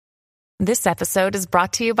This episode is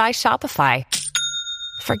brought to you by Shopify.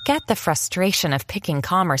 Forget the frustration of picking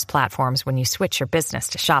commerce platforms when you switch your business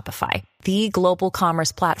to Shopify, the global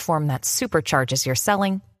commerce platform that supercharges your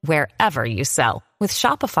selling wherever you sell. With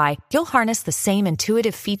Shopify, you'll harness the same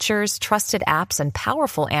intuitive features, trusted apps, and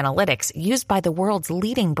powerful analytics used by the world's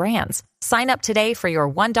leading brands. Sign up today for your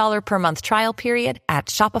 $1 per month trial period at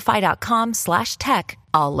shopify.com/tech,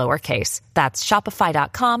 all lowercase. That's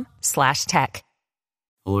shopify.com/tech.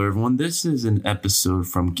 Hello, everyone. This is an episode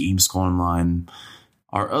from Game School Online,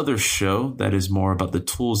 our other show that is more about the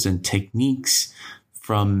tools and techniques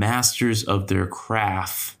from masters of their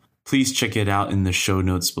craft. Please check it out in the show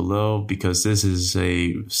notes below because this is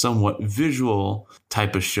a somewhat visual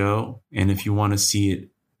type of show. And if you want to see it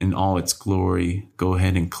in all its glory, go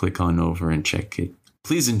ahead and click on over and check it.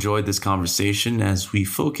 Please enjoy this conversation as we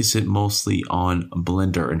focus it mostly on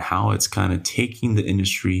Blender and how it's kind of taking the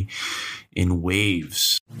industry in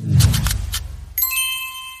waves.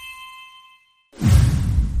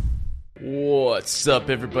 What's up,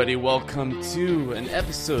 everybody? Welcome to an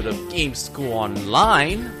episode of Game School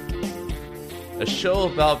Online, a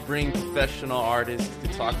show about bringing professional artists to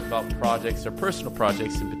talk about projects or personal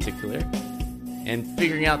projects in particular and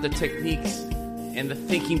figuring out the techniques and the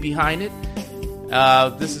thinking behind it.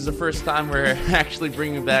 This is the first time we're actually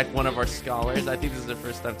bringing back one of our scholars. I think this is the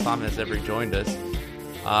first time Tom has ever joined us.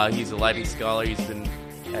 He's a lighting scholar. He's been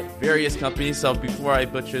at various companies. So before I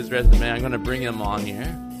butcher his resume, I'm going to bring him on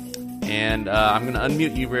here. And I'm going to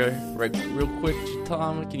unmute you real quick.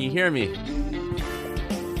 Tom, can you hear me?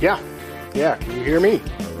 Yeah, can you hear me?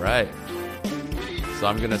 All right. So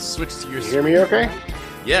I'm going to switch to your... Can you hear me okay?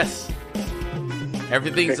 Yes.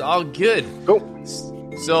 Everything's all good. Cool.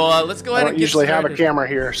 So let's go ahead and get usually started. have a camera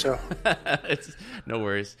here, so... No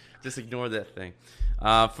worries. Just ignore that thing.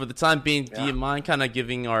 For the time being, do you mind kind of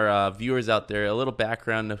giving our viewers out there a little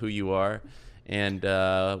background of who you are and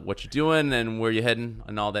what you're doing and where you're heading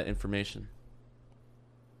and all that information?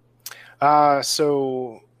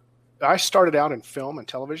 So I started out in film and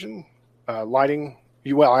television, lighting.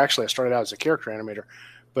 Well, actually, I started out as a character animator,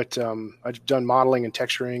 but I've done modeling and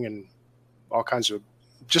texturing and all kinds of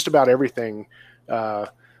just about everything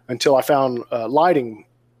until I found lighting.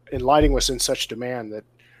 And lighting was in such demand that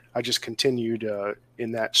I just continued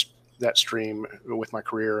in that stream with my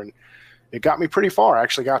career, and it got me pretty far. I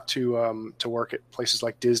actually got to work at places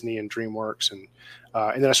like Disney and DreamWorks, and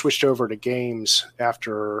then I switched over to games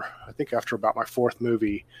after about my fourth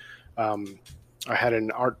movie. I had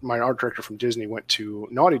my art director from Disney went to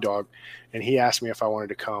Naughty Dog, and he asked me if I wanted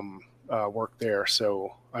to come work there.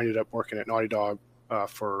 So I ended up working at Naughty Dog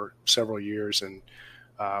for several years, and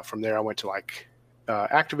from there I went to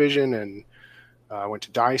Activision, and I went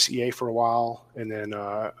to DICE EA for a while, and then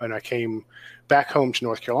I came back home to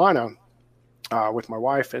North Carolina with my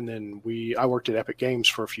wife, and then I worked at Epic Games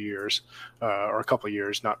for a few years, or a couple of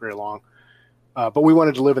years, not very long. But we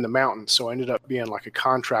wanted to live in the mountains, so I ended up being like a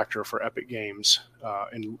contractor for Epic Games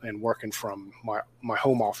and working from my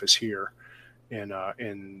home office here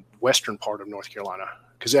in western part of North Carolina,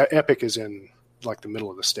 because Epic is in like the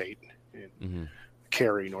middle of the state in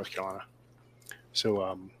Cary, North Carolina.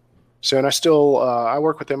 So and I still I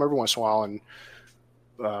work with them every once in a while and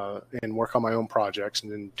work on my own projects,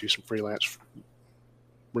 and then do some freelance,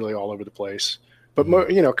 really all over the place. But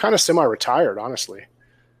kind of semi-retired, honestly.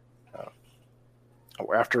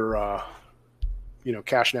 After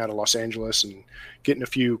cashing out of Los Angeles and getting a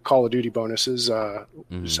few Call of Duty bonuses,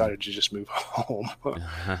 decided to just move home.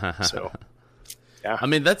 So. Yeah. I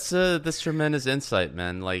mean, that's tremendous insight,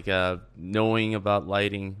 man. Like knowing about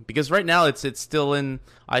lighting, because right now it's still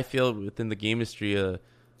I feel within the game industry,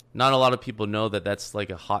 not a lot of people know that that's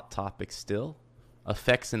like a hot topic still.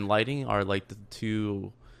 Effects and lighting are like the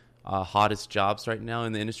two hottest jobs right now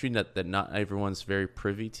in the industry that not everyone's very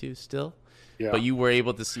privy to still. Yeah. But you were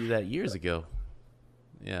able to see that years ago.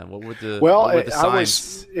 Yeah. What were the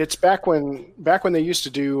signs? It's back when they used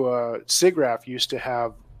to do SIGGRAPH used to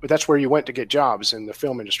have. But that's where you went to get jobs in the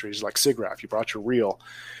film industries, like SIGGRAPH. You brought your reel,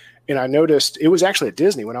 and I noticed it was actually at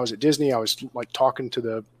Disney. When I was at Disney, I was like talking to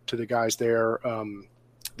the guys there.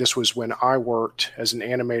 This was when I worked as an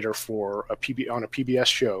animator for on a PBS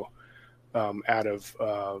show out of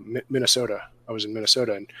Minnesota. I was in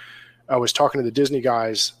Minnesota, and I was talking to the Disney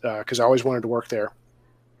guys because I always wanted to work there.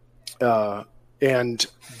 And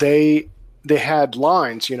they had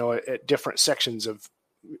lines, at different sections of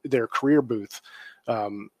their career booth.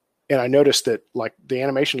 And I noticed that like the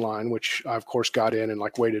animation line, which I of course got in and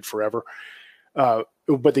like waited forever. But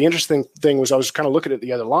the interesting thing was I was kind of looking at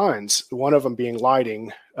the other lines, one of them being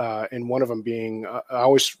lighting, and one of them being, I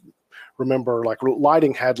always remember like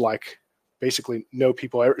lighting had like basically know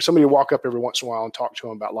people. Somebody would walk up every once in a while and talk to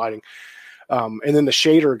them about lighting. And then the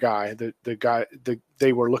shader guy,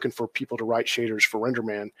 they were looking for people to write shaders for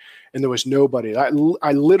RenderMan, and there was nobody. I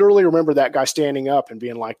literally remember that guy standing up and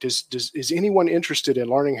being like, is anyone interested in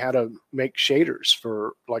learning how to make shaders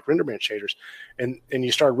for like RenderMan shaders? And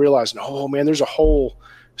you started realizing, oh man, there's a whole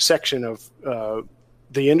section of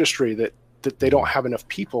the industry that they don't have enough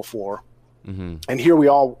people for. Mm-hmm. And here we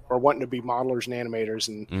all are wanting to be modelers and animators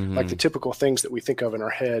and like the typical things that we think of in our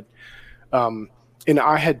head. And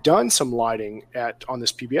I had done some lighting on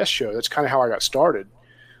this PBS show. That's kind of how I got started.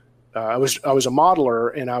 I was a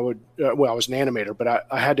modeler, and I was an animator, but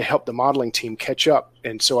I had to help the modeling team catch up.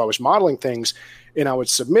 And so I was modeling things, and I would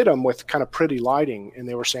submit them with kind of pretty lighting. And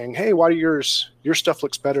they were saying, "Hey, why do your stuff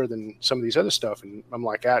looks better than some of these other stuff?" And I'm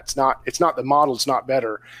like, it's not the model. It's not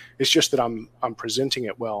better. It's just that I'm presenting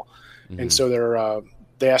it well. Mm-hmm. And so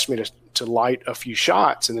they asked me to light a few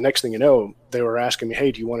shots, and the next thing you know, they were asking me,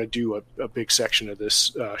 "Hey, do you want to do a big section of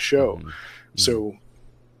this show?" Mm-hmm.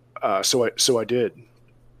 So I did,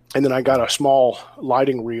 and then I got a small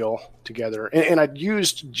lighting reel together, and I'd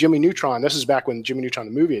used Jimmy Neutron. This is back when Jimmy Neutron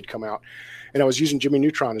the movie had come out, and I was using Jimmy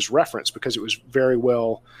Neutron as reference because it was very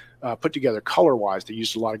well put together color-wise. They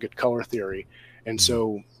used a lot of good color theory, and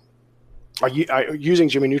so using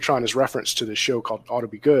Jimmy Neutron as reference to this show called Ought to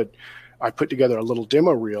Be Good, I put together a little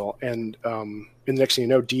demo reel, and the next thing you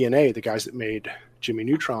know, DNA, the guys that made Jimmy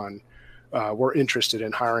Neutron, were interested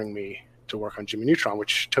in hiring me to work on Jimmy Neutron,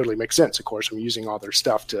 which totally makes sense. Of course, I'm using all their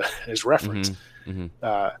stuff as reference. Mm-hmm.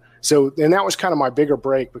 Mm-hmm. And that was kind of my bigger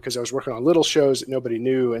break because I was working on little shows that nobody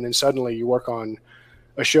knew, and then suddenly you work on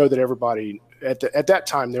a show that everybody at that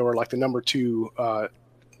time they were like the number 2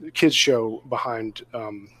 kids show behind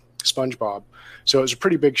SpongeBob. So it was a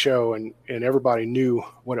pretty big show, and everybody knew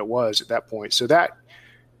what it was at that point. So that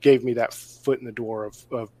gave me that foot in the door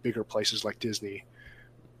of bigger places like Disney.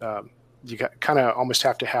 You kind of almost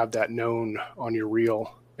have to have that known on your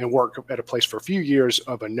reel and work at a place for a few years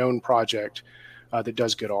of a known project that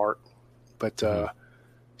does good art. But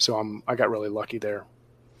so I got really lucky there.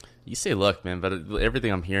 You say luck, man, but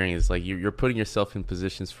everything I'm hearing is like you're putting yourself in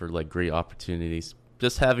positions for like great opportunities.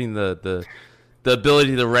 Just having the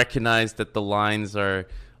ability to recognize that the lines are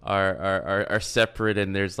separate,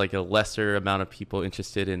 and there's like a lesser amount of people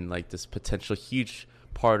interested in like this potential huge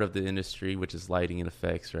part of the industry, which is lighting and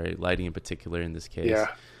effects, right? Lighting in particular in this case. Yeah.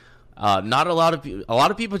 Not a lot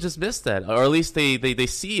of people just miss that, or at least they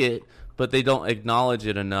see it, but they don't acknowledge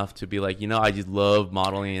it enough to be like, I just love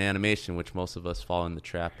modeling and animation, which most of us fall in the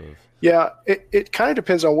trap of. Yeah, it kind of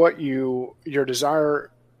depends on what your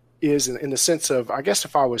desire is in the sense of, I guess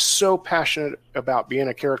if I was so passionate about being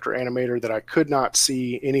a character animator that I could not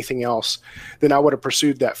see anything else, then I would have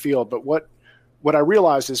pursued that field. But what I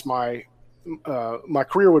realized is my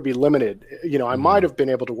career would be limited. I might have been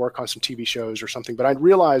able to work on some TV shows or something, but I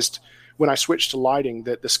realized when I switched to lighting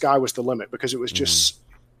that the sky was the limit because it was just,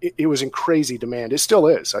 it was in crazy demand. It still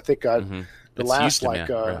is. I think the last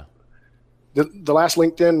the last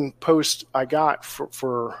LinkedIn post I got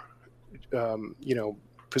for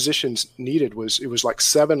positions needed it was like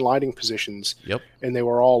 7 lighting positions. Yep. And they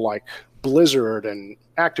were all like Blizzard and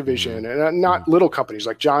Activision and not little companies,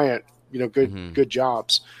 like giant, good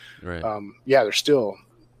jobs. Right. They're still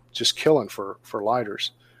just killing for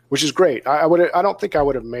lighters, which is great. I don't think I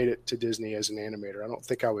would have made it to Disney as an animator. I don't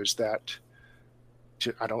think I was that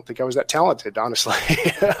talented, honestly.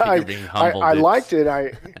 I liked it.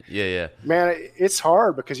 Man, it's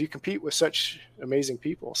hard because you compete with such amazing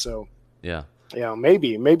people. So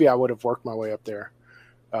maybe I would have worked my way up there.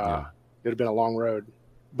 It'd have been a long road,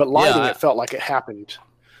 but lighting, it felt like it happened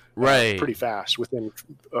pretty fast within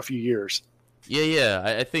a few years.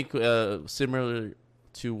 I think similar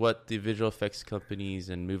to what the visual effects companies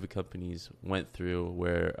and movie companies went through,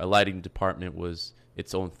 where a lighting department was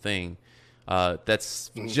its own thing.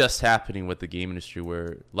 That's just happening with the game industry,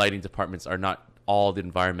 where lighting departments are not all the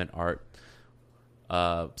environment art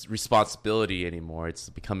responsibility anymore. It's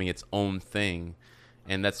becoming its own thing,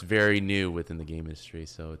 and that's very new within the game industry.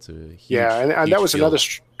 So it's a huge, and that was another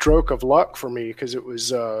stroke of luck for me, because it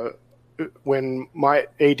was when my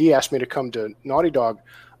AD asked me to come to Naughty Dog,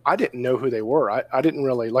 I didn't know who they were. I didn't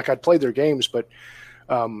really, like, I'd played their games, but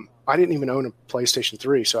I didn't even own a PlayStation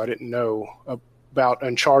 3, so I didn't know about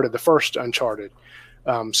Uncharted, the first Uncharted.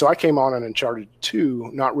 So I came on Uncharted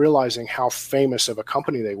 2, not realizing how famous of a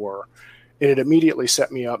company they were. And it immediately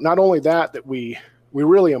set me up. Not only that we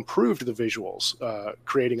really improved the visuals,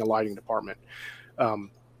 creating a lighting department.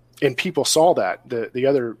 And people saw that. The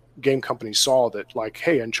other game companies saw that, like,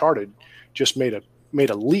 hey, Uncharted just made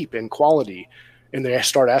a leap in quality. and they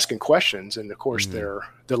started asking questions. And of course, the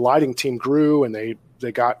lighting team grew, and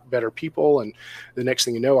they got better people. And the next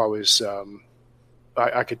thing you know,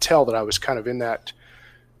 I could tell that I was kind of in that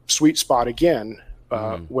sweet spot again,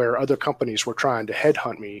 where other companies were trying to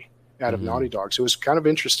headhunt me out of Naughty Dog. So it was kind of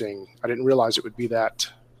interesting. I didn't realize it would be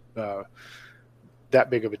that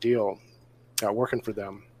big of a deal working for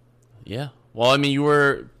them. Yeah. Well, I mean, you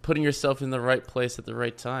were putting yourself in the right place at the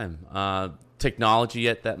right time. Technology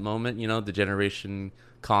at that moment, the generation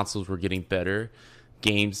consoles were getting better.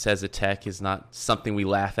 Games as a tech is not something we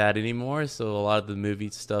laugh at anymore. So a lot of the movie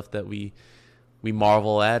stuff that we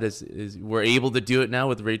marvel at is we're able to do it now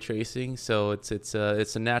with ray tracing. So it's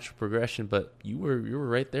a natural progression. But you were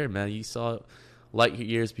right there, man. You saw light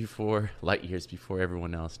years before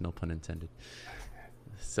everyone else. No pun intended.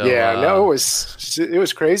 So it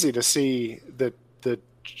was crazy to see the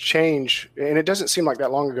change, and it doesn't seem like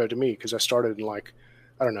that long ago to me because I started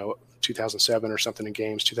in 2007 or something in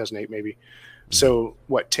games, 2008 maybe. So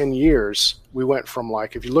 10 years we went from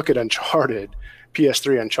if you look at Uncharted,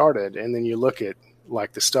 PS3 Uncharted, and then you look at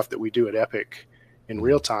the stuff that we do at Epic in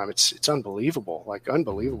real time, it's unbelievable,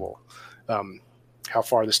 unbelievable how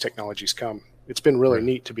far this technology's come. It's been really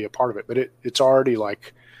neat to be a part of it, but it's already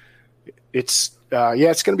it's going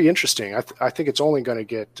to be interesting. I think it's only going to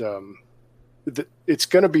get it's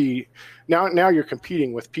going to be now you're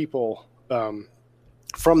competing with people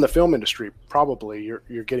from the film industry. Probably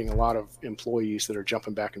you're getting a lot of employees that are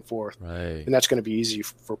jumping back and forth, right? And that's going to be easy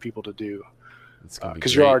for people to do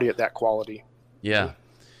because you're already at that quality. Yeah.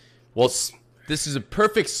 Well, this is a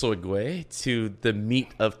perfect segue to the meat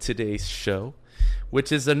of today's show,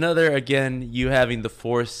 which is you having the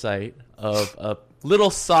foresight of a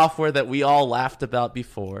little software that we all laughed about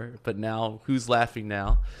before, but now who's laughing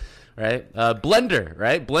now, right? Blender,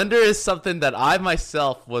 right? Blender is something that I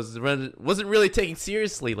myself wasn't really taking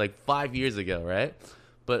seriously 5 years ago, right?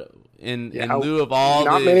 But in lieu of all,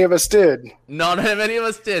 not many of us did. Not many of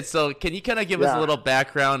us did. So can you kind of give us a little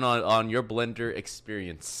background on your Blender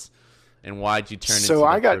experience and why'd you turn into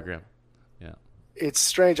the program? Yeah, it's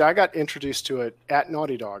strange. I got introduced to it at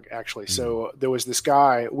Naughty Dog, actually. So there was this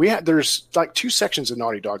guy. There's two sections of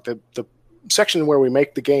Naughty Dog. The section where we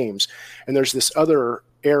make the games, and there's this other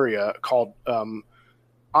area called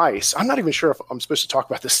ICE. I'm not even sure if I'm supposed to talk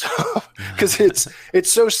about this stuff because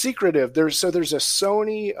it's so secretive. There's a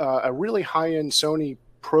Sony, a really high-end Sony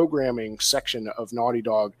programming section of Naughty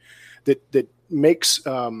Dog that makes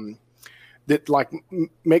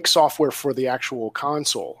makes software for the actual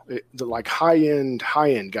console, the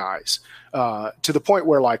high-end guys, to the point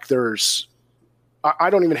where I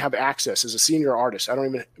don't even have access as a senior artist.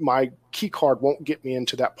 My key card won't get me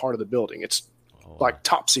into that part of the building. It's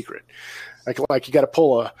top secret. Like you got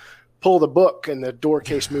to pull the book and the door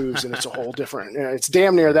case moves and it's a whole different. It's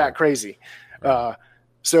damn near that crazy.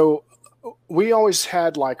 So we always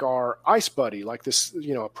had our ICE buddy, this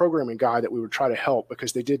a programming guy that we would try to help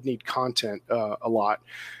because they did need content a lot.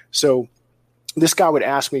 So this guy would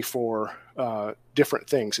ask me for different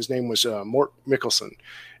things. His name was Mort Mikkelsen,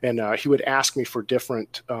 and he would ask me for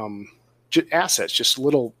different assets, just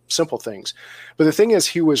little simple things. But the thing is,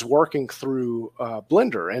 he was working through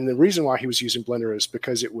Blender, and the reason why he was using Blender is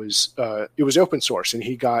because it was open source, and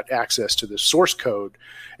he got access to the source code,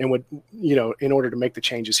 and would in order to make the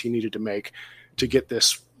changes he needed to make to get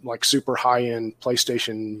this super high end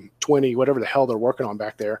PlayStation 20, whatever the hell they're working on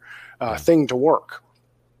back there, thing to work.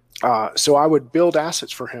 So I would build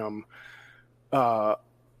assets for him,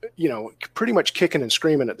 pretty much kicking and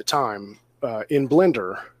screaming at the time in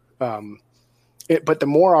Blender. But the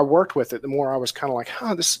more I worked with it, the more I was kind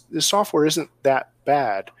of this software isn't that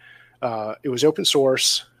bad. It was open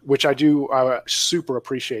source, which I super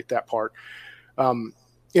appreciate that part.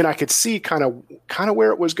 And I could see kind of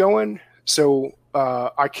where it was going. So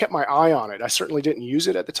I kept my eye on it. I certainly didn't use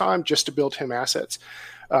it at the time just to build him assets.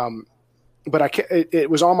 But it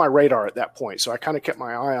was on my radar at that point. So I kind of kept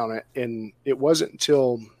my eye on it. And it wasn't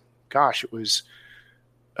until, it was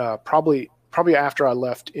probably after I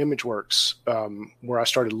left ImageWorks, where I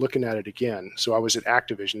started looking at it again. So I was at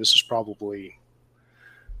Activision. This was probably,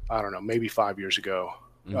 I don't know, maybe 5 years ago.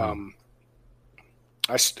 Mm-hmm.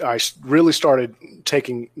 I really started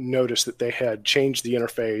taking notice that they had changed the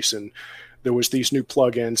interface, and there was these new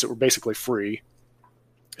plugins that were basically free.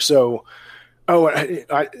 So,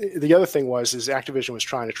 the other thing is Activision was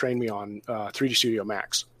trying to train me on 3D Studio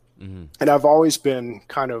Max. Mm-hmm. And I've always been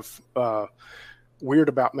kind of weird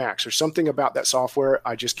about Max. There's something about that software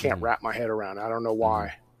I just can't wrap my head around. I don't know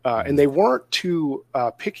why. And they weren't too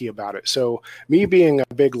picky about it. So me being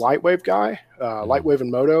a big Lightwave guy, Lightwave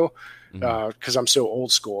and Moto, because I'm so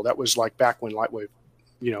old school. That was back when Lightwave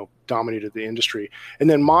dominated the industry. And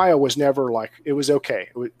then Maya was never like, it was okay.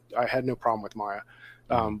 I had no problem with Maya.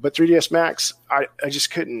 But 3ds Max, I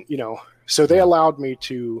just couldn't, so they allowed me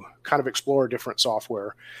to kind of explore different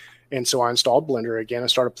software. And so I installed Blender again and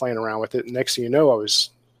started playing around with it. And next thing you know, I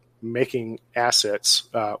was making assets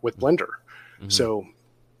with Blender. So,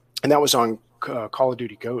 and that was on Call of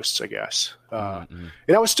Duty Ghosts, I guess. And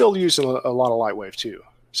I was still using a lot of Lightwave too.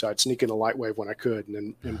 So I'd sneak into Lightwave when I could, and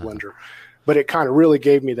then in Blender. But it kind of really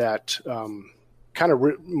gave me that,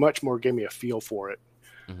 much more gave me a feel for it.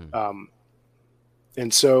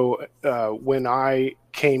 And so when I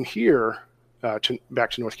came here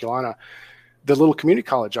back to North Carolina, the little community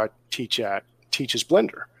college I teach at teaches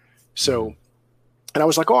Blender. So, and I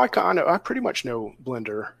was like, oh, I pretty much know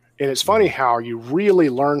Blender. And it's funny how you really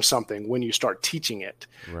learn something when you start teaching it.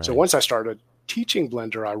 Right. So once I started teaching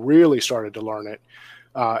Blender, I really started to learn it.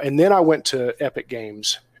 And then I went to Epic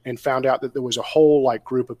Games and found out that there was a whole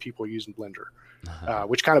group of people using Blender,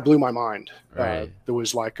 which kind of blew my mind. Right. There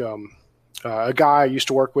was a guy I used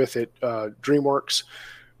to work with at DreamWorks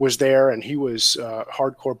was there, and he was a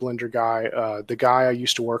hardcore Blender guy. The guy I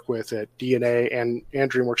used to work with at DNA and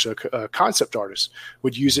DreamWorks, a concept artist,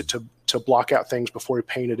 would use it to block out things before he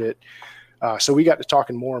painted it. So we got to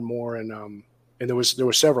talking more and more, and there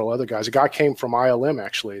were several other guys. A guy came from ILM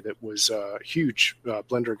actually that was a huge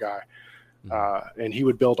Blender guy, and he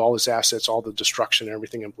would build all his assets, all the destruction and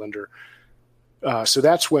everything in Blender. So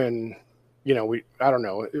that's when, I don't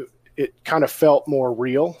know, it kind of felt more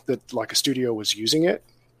real that like a studio was using it.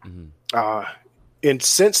 And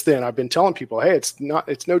since then I've been telling people, hey, it's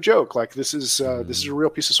no joke. Like this is a real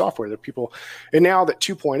piece of software that people, and now that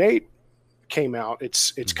 2.8 came out,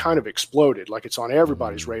 it's kind of exploded. Like it's on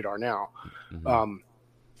everybody's radar now.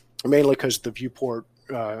 Mainly because the viewport,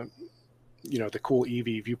 the cool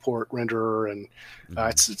Eevee viewport renderer, and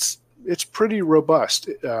it's pretty robust.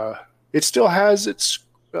 It still has its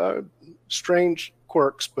strange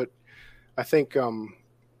quirks, but I think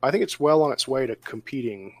it's well on its way to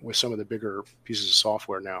competing with some of the bigger pieces of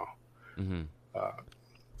software now.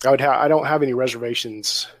 I don't have any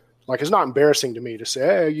reservations. Like, it's not embarrassing to me to say,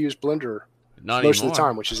 hey, I use Blender most of the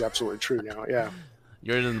time, which is absolutely true now. Yeah.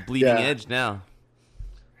 You're in the bleeding edge now.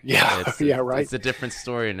 Yeah. Right. It's a different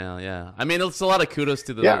story now. Yeah. I mean, it's a lot of kudos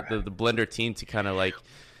to the Blender team to kind of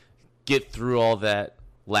get through all that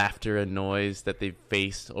laughter and noise that they've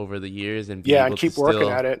faced over the years and and keep working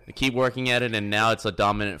at it. Keep working at it, and now it's a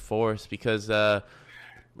dominant force because the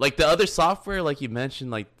other software, like you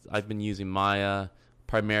mentioned, I've been using Maya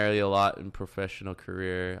primarily a lot in professional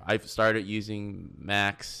career. I've started using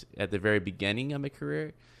Max at the very beginning of my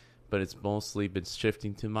career, but it's mostly been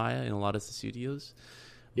shifting to Maya in a lot of the studios.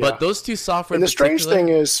 But those two software, and the strange thing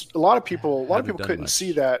is a lot of people couldn't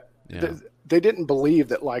see that. They didn't believe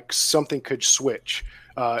that something could switch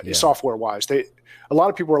software wise. A lot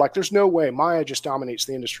of people were like, there's no way Maya just dominates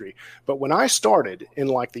the industry. But when I started in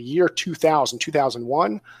the year 2000,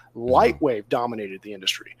 2001, Lightwave dominated the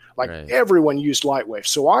industry. Everyone used Lightwave.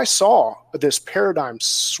 So I saw this paradigm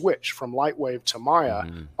switch from Lightwave to Maya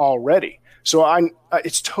already. So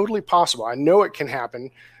it's totally possible. I know it can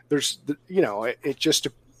happen. There's,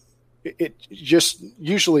 it just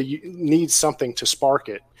usually needs something to spark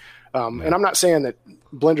it. And I'm not saying that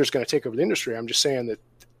Blender is going to take over the industry. I'm just saying that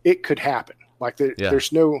it could happen.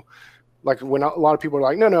 There's no, when a lot of people are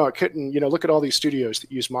like, no, it couldn't, look at all these studios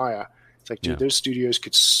that use Maya. It's like, dude, those studios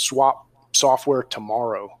could swap software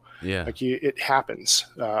tomorrow. Yeah. It happens.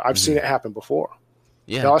 I've seen it happen before.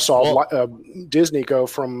 Yeah. I saw Disney go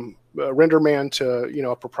from RenderMan to,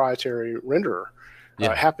 a proprietary renderer.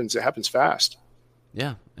 It happens fast.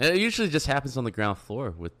 Yeah, it usually just happens on the ground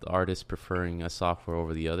floor with the artists preferring a software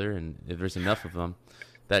over the other, and if there's enough of them,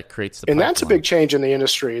 that creates the pipeline. That's a big change in the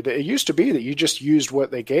industry. It used to be that you just used what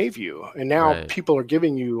they gave you, and now people are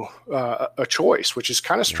giving you a choice, which is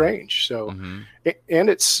kind of strange. So, and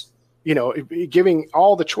it's giving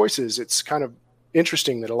all the choices. It's kind of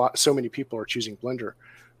interesting that so many people are choosing Blender,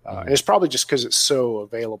 and it's probably just because it's so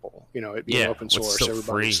available. It being open source, so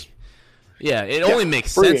everybody's free. Yeah, it only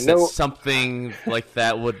makes sense that something like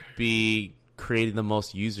that would be creating the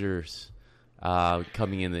most users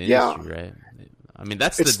coming in the industry, right? I mean,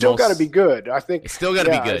 it's still got to be good. I think it's still got to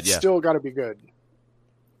be good. It's still got to be good.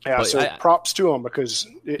 Yeah, but so props to them because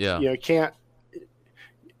you can't.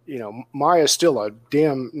 Maya is still a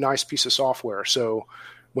damn nice piece of software. So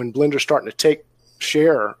when Blender's starting to take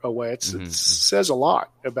share away, it says a lot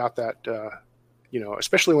about that.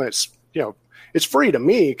 Especially when it's it's free to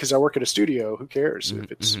me because I work at a studio. Who cares if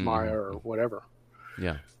it's Maya or whatever?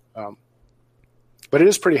 Yeah. But it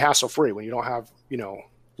is pretty hassle free when you don't have,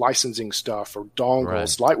 licensing stuff or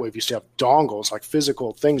dongles. Right. Lightwave used to have dongles, like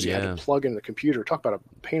physical things you had Yeah. to plug into the computer. Talk about a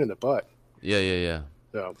pain in the butt. Yeah.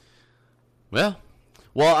 So,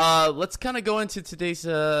 Well, let's kind of go into today's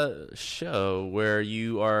show where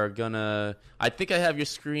you are gonna. I think I have your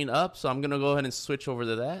screen up, so I'm gonna go ahead and switch over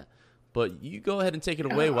to that. But you go ahead and take it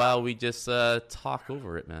away while we just talk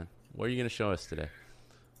over it, man. What are you gonna show us today?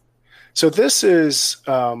 so this is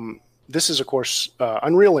of course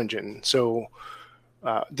Unreal Engine. So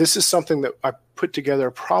this is something that I put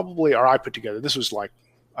together This was like,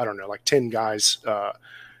 I don't know, like 10 guys.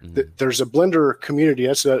 There's a Blender community.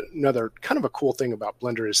 That's another kind of a cool thing about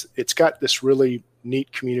Blender is it's got this really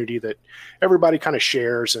neat community that everybody kind of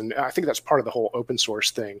shares. And I think that's part of the whole open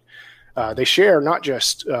source thing. They share not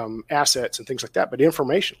just assets and things like that, but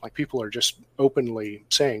information. Like people are just openly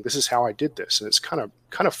saying, this is how I did this. And it's kind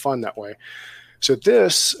of fun that way. So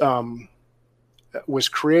this was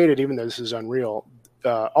created, even though this is Unreal,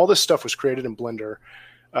 all this stuff was created in Blender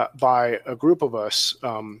by a group of us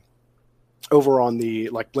over on the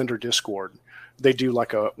like Blender Discord. They do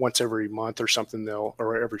like a once every month or something,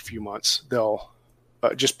 or every few months, they'll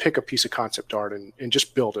just pick a piece of concept art and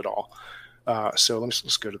just build it all. So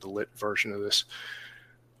let's go to the lit version of this.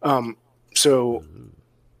 So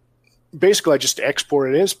basically I just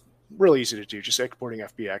export it. It's really easy to do, just exporting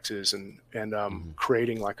FBXs and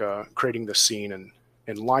creating the scene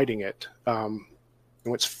and lighting it. And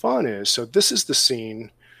what's fun is, so this is the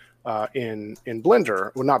scene in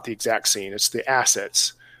Blender. Well, not the exact scene, it's the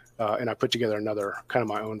assets. And I put together another kind of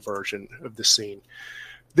my own version of the scene.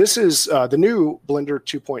 This is the new Blender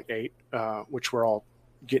 2.8, which we're all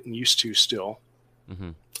getting used to still.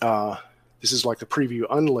 This is like the preview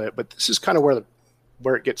unlit, but this is kind of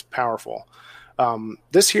where it gets powerful.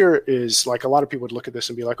 This here is like, a lot of people would look at this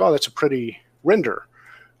and be like, oh, that's a pretty render,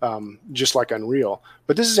 just like Unreal.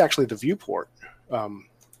 But this is actually the viewport,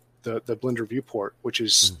 the Blender viewport, which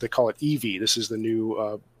is, they call it Eevee. This is the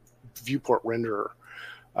new viewport renderer,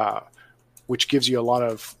 which gives you a lot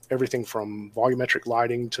of everything from volumetric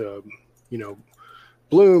lighting to,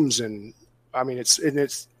 blooms. And I mean,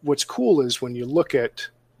 it's what's cool is when you look at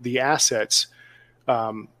the assets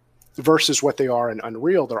versus what they are in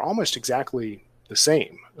Unreal, they're almost exactly the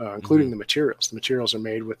same, including the materials. The materials are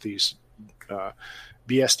made with these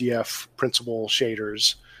BSDF principal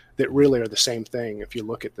shaders that really are the same thing. If you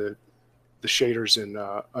look at the shaders in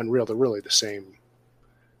Unreal, they're really the same.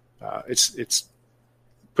 It's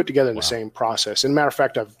put together in the same process. And matter of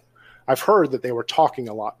fact, I've heard that they were talking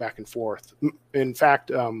a lot back and forth. In fact,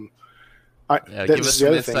 give us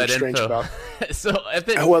some inside info. So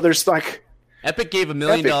Epic, there's like Epic gave $1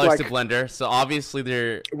 million to Blender, so obviously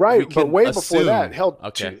they're right. But way before that,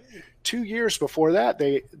 okay. 2 years before that,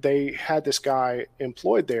 they had this guy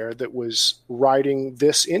employed there that was writing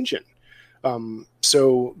this engine.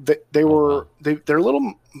 So they were they're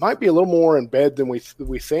might be a little more in bed than we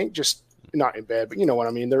think. Just not in bed, but you know what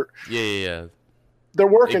I mean. They're they're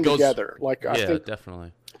working together. Like I think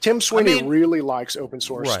definitely. Tim Sweeney really likes open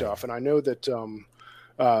source stuff, and I know that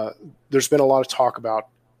there's been a lot of talk about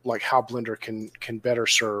like how Blender can better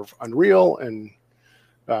serve Unreal and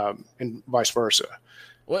vice versa.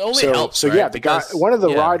 Well, it only helps, so right? yeah, one of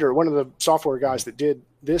the software guys that did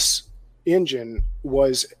this engine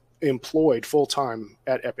was employed full time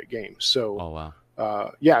at Epic Games. So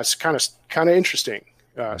it's kind of interesting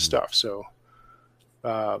stuff. So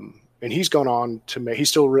and he's gone on to make, he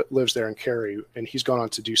still lives there in Cary, and he's gone on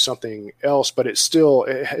to do something else, but it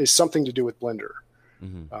has something to do with Blender.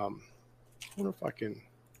 I wonder if I can.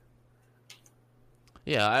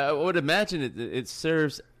 Yeah, I would imagine it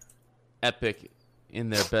serves Epic in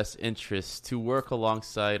their best interest to work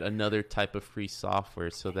alongside another type of free software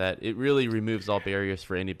so that it really removes all barriers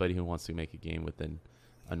for anybody who wants to make a game within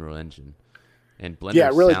Unreal Engine. And Blender, yeah,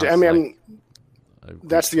 really. I mean,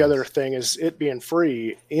 that's the choice. other thing is it being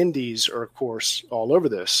free. Indies are, of course, all over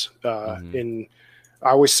this. And I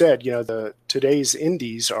always said, today's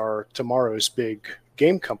indies are tomorrow's big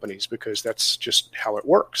game companies, because that's just how it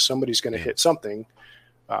works. Somebody's going to hit something,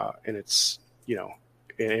 and it's,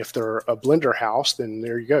 and if they're a Blender house, then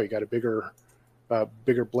there you go. You got a bigger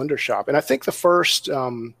Blender shop. And I think the first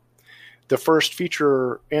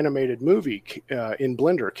feature animated movie in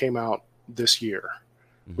Blender came out this year,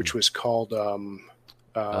 which was called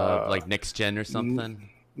like Next Gen or something.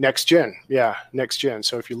 Next Gen, yeah, Next Gen.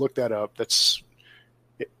 So if you look that up, it's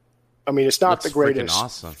not the greatest.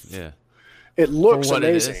 Awesome, yeah. It looks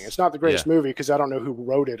amazing. It's not the greatest movie because I don't know who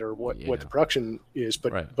wrote it or what the production is,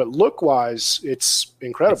 but look wise, it's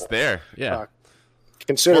incredible. It's there, yeah.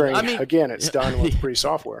 Considering again, it's done with free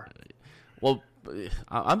software. Well,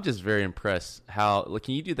 I'm just very impressed. How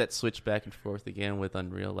can you do that switch back and forth again with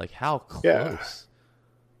Unreal? Like how close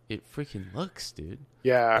it freaking looks, dude.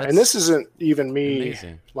 Yeah, and this isn't even me.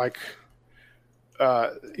 Amazing. Like,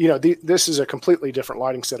 this is a completely different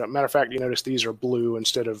lighting setup. Matter of fact, you notice these are blue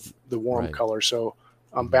instead of the warm color. So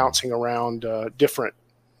I'm bouncing around different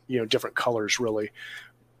colors really.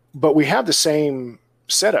 But we have the same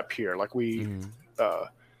setup here. Like we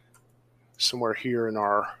somewhere here in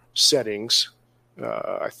our settings,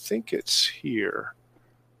 I think it's here.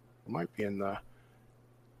 It might be in the.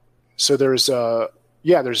 So there's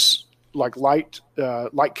like light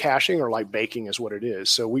caching or light baking is what it is.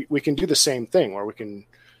 So we can do the same thing where we can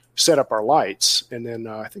set up our lights, and then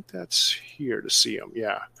I think that's here to see them.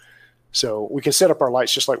 Yeah. So we can set up our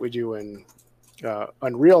lights just like we do in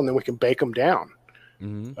Unreal, and then we can bake them down.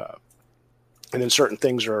 And then certain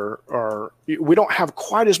things are we don't have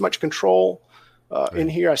quite as much control in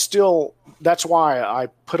here. That's why I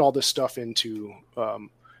put all this stuff into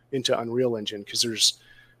Unreal Engine, because there's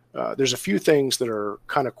a few things that are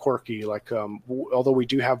kind of quirky, like although we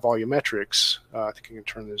do have volumetrics, I think I can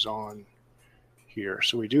turn this on here.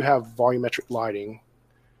 So we do have volumetric lighting.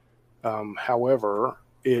 However,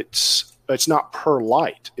 it's not per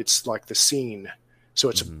light. It's like the scene. So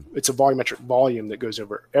it's a volumetric volume that goes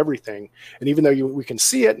over everything. And even though we can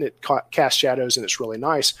see it and it casts shadows and it's really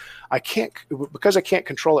nice, because I can't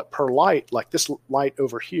control it per light, like this light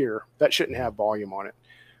over here, that shouldn't have volume on it.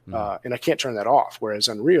 And I can't turn that off. Whereas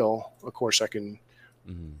Unreal, of course, I can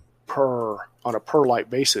on a per light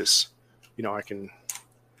basis, I can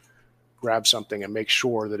grab something and make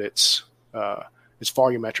sure that its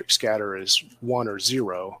volumetric scatter is 1 or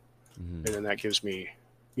 0, and then that gives me,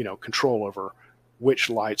 control over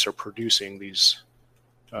which lights are producing these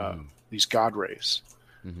God rays.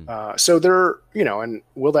 So they're, and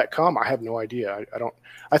will that come? I have no idea.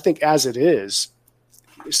 I think as it is,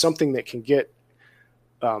 something that can get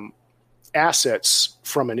assets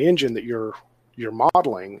from an engine that you're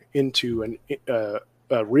modeling into a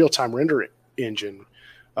real-time render engine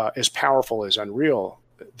as powerful as Unreal.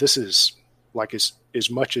 This is like as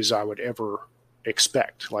much as I would ever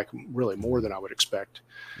expect, like really more than I would expect.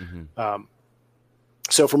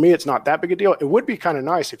 So for me, it's not that big a deal. It would be kind of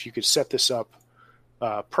nice if you could set this up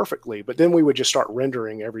perfectly, but then we would just start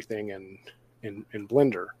rendering everything in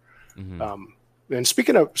Blender. And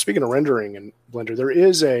speaking of rendering in Blender, there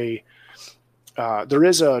is a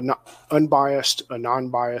unbiased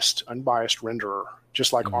renderer,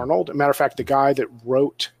 just like Arnold. As a matter of fact, the guy that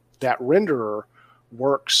wrote that renderer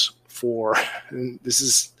works for, and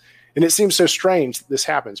it seems so strange that this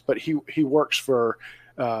happens, but he works for,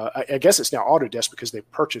 I guess it's now Autodesk because they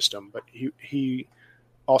purchased him, but he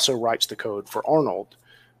also writes the code for Arnold.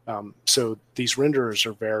 So these renderers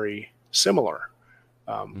are very similar.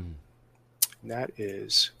 And that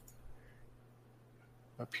is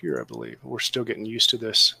up here, I believe. We're still getting used to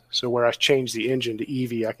this. So where I change the engine to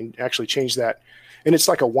Eevee, I can actually change that. And it's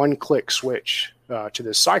like a one-click switch to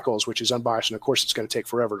the Cycles, which is unbiased. And, of course, it's going to take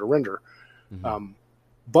forever to render.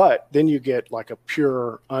 But then you get like a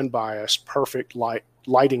pure, unbiased, perfect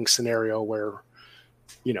lighting scenario where,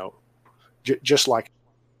 just like.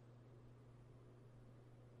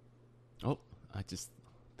 Oh, I think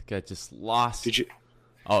I just lost. Did you?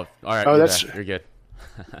 Oh, all right. You're good.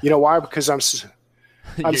 You know why? Because I'm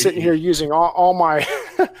sitting here using all my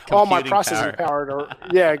all my processing power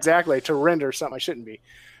to render something I shouldn't be.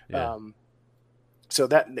 Yeah. So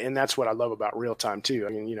that's what I love about real time too.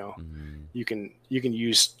 I mean, you can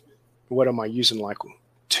use, what am I using, like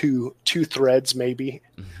two threads maybe,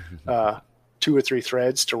 2 or 3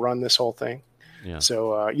 threads to run this whole thing. Yeah.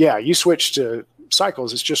 So you switch to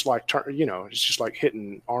Cycles. It's just like it's just like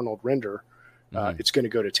hitting Arnold render. It's going to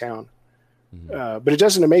go to town. But it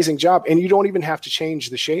does an amazing job, and you don't even have to change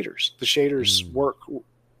the shaders. The shaders work.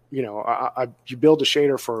 You build a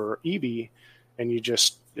shader for Eevee, and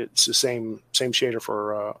it's the same shader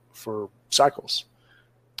for Cycles.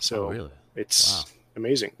 So really? It's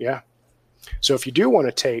amazing. Yeah. So if you do want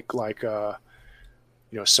to take like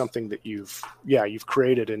something that you've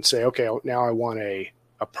created and say, okay, now I want a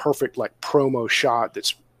perfect like promo shot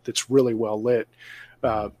that's really well lit.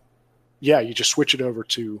 You just switch it over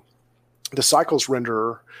to the Cycles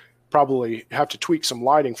renderer. Probably have to tweak some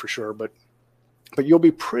lighting for sure, but you'll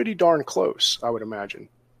be pretty darn close, I would imagine.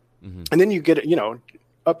 And then you get it,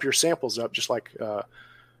 up your samples up, just like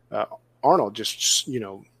Arnold. Just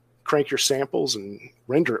crank your samples and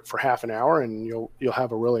render it for half an hour, and you'll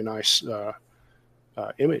have a really nice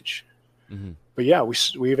image. But yeah,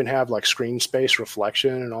 we even have like screen space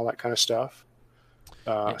reflection and all that kind of stuff.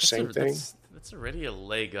 Same thing. That's already a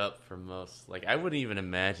leg up for most. Like, I wouldn't even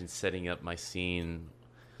imagine setting up my scene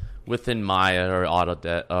within Maya or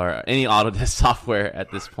Autodesk or any Autodesk software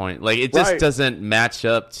at this point. Like, it just doesn't match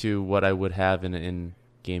up to what I would have in an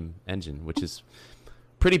in-game engine, which is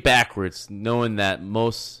pretty backwards, knowing that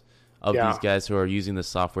most of these guys who are using the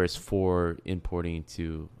software is for importing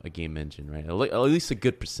to a game engine, right? At least a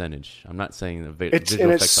good percentage. I'm not saying the visual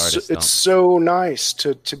effects artists don't. It's so nice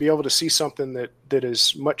to be able to see something that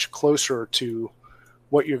is much closer to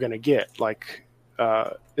what you're going to get. Like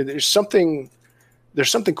there's something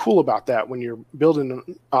cool about that when you're building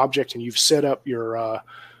an object and you've set up your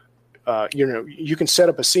you can set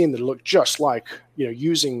up a scene that look just like,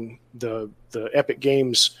 using the Epic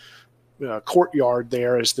Games courtyard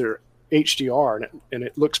there as their HDR, and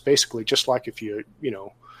it looks basically just like if you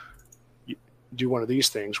do one of these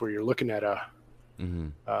things where you're looking at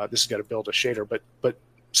this has got to build a shader, but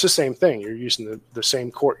it's the same thing. You're using the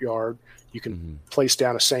same courtyard. You can place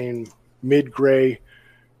down a same mid-gray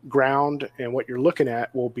ground, and what you're looking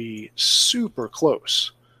at will be super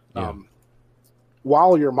close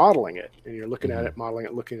while you're modeling it, and you're looking at it, modeling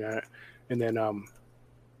it, looking at it, and then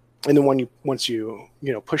once you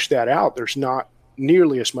push that out, there's not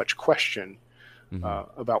nearly as much question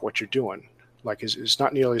about what you're doing. Like, it's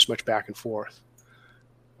not nearly as much back and forth.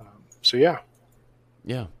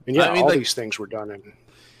 And these things were done in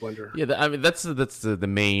Blender. Yeah, that's the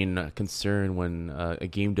main concern when a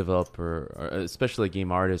game developer, or especially a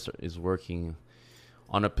game artist, is working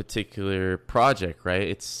on a particular project,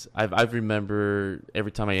 right? I remember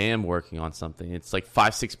every time I am working on something, it's like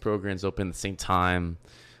 5-6 programs open at the same time,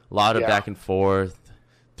 a lot of back and forth.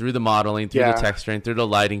 Through the modeling, through the texturing, through the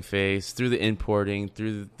lighting phase, through the importing,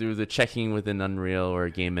 through the checking within Unreal or a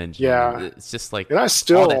game engine. Yeah. It's just like all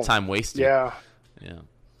that time wasted. Yeah. Yeah.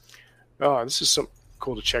 Oh, this is so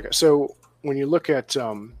cool to check out. So when you look at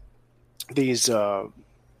these, let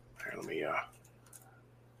me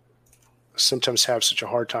sometimes have such a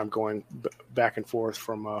hard time going back and forth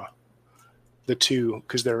from the two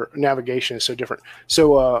because their navigation is so different.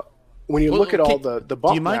 So when you look at all the bump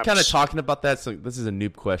do you mind maps, kind of talking about that? So this is a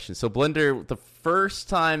noob question. So Blender, the first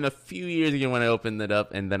time a few years ago when I opened it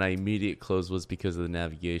up and then I immediately closed was because of the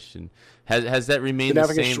navigation. Has that remained the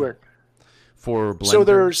same for Blender? So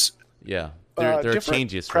there's there are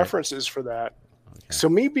changes, preferences for that. Okay. So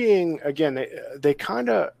me being, again, they kind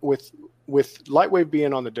of with Lightwave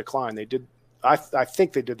being on the decline, they did. I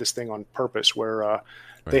think they did this thing on purpose where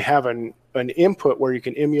they have an input where you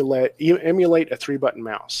can emulate a 3-button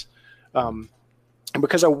mouse. And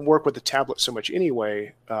because I work with the tablet so much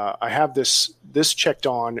anyway, I have this checked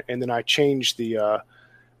on, and then I change the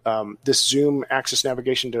this zoom axis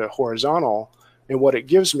navigation to horizontal. And what it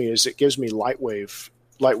gives me is Lightwave's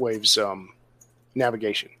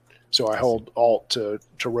navigation. So I hold Alt to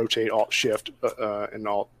rotate, Alt Shift, and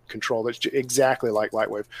Alt Control. That's exactly like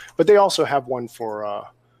Lightwave. But they also have one for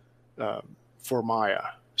Maya.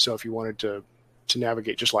 So if you wanted to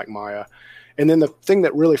navigate just like Maya. And then the thing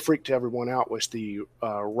that really freaked everyone out was the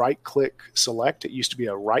right-click select. It used to be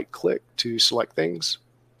a right-click to select things,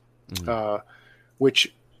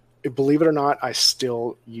 which, believe it or not, I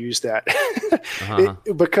still use that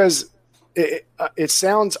because it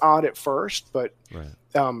sounds odd at first, but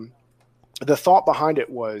the thought behind it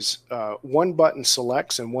was one button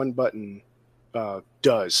selects and one button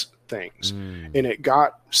does things, and it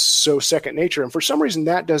got so second nature. And for some reason,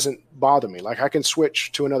 that doesn't bother me. Like, I can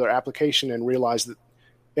switch to another application and realize that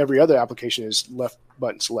every other application is left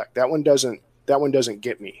button select. That one doesn't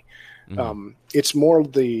get me. It's more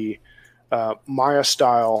the Maya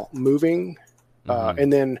style moving,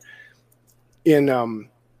 and then in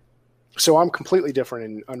so I'm completely different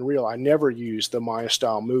in Unreal. I never use the Maya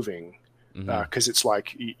style moving because it's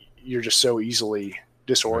like you're just so easily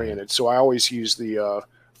disoriented. So I always use the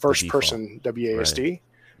first person WASD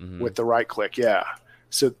with the right click. Yeah.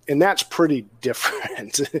 So, and that's pretty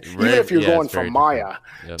different. Even if you're going from Maya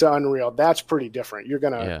to Unreal, that's pretty different. You're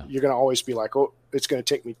gonna always be like, oh, it's gonna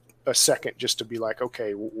take me a second just to be like,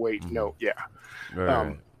 okay, wait, no, yeah.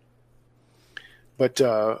 But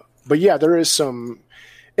yeah, there is some.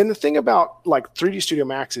 And the thing about like 3D Studio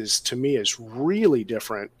Max to me is really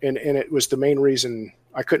different, and it was the main reason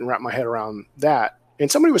I couldn't wrap my head around that. And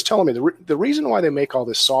somebody was telling me the reason why they make all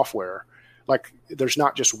this software, like there's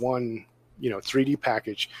not just one 3D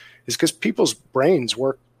package, is because people's brains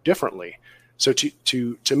work differently. So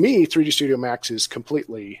to me, 3D Studio Max is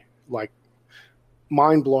completely like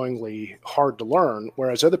mind-blowingly hard to learn,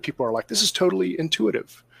 whereas other people are like, this is totally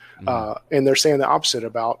intuitive, and they're saying the opposite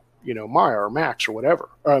about Maya or Max or whatever,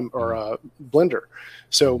 or Blender.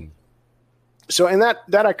 So and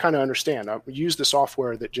that I kind of understand. I use the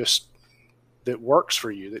software that just that works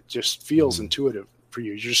for you, that just feels intuitive for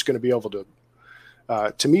you. You're just going to be able to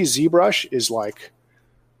me, ZBrush is like,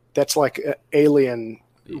 that's like an alien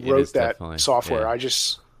wrote that software. I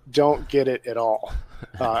just don't get it at all.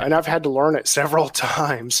 And I've had to learn it several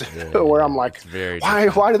times where I'm like,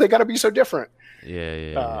 why do they got to be so different?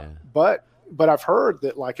 But I've heard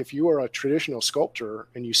that, like, if you are a traditional sculptor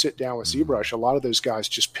and you sit down with ZBrush, a lot of those guys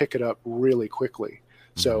just pick it up really quickly.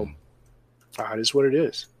 So it is what it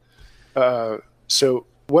is. So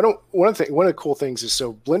one of the cool things is,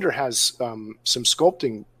 so Blender has some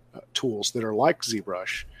sculpting tools that are like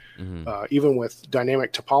ZBrush, even with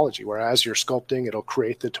dynamic topology, where as you're sculpting, it'll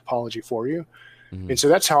create the topology for you. And so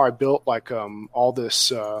that's how I built, like, all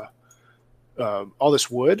this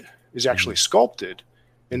wood is actually sculpted.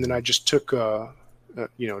 And then I just took,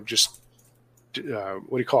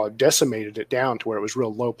 decimated it down to where it was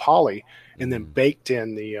real low poly, and then baked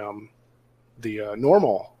in the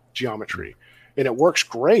normal geometry, and it works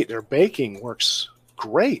great. Their baking works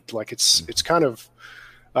great. Like, it's kind of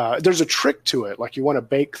there's a trick to it. Like, you want to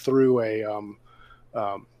bake through an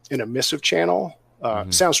emissive channel.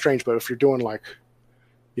 It sounds strange, but if you're doing, like,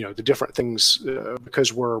 the different things,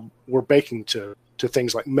 because we're baking to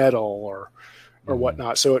things like metal or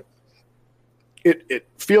whatnot. So it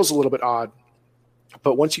feels a little bit odd,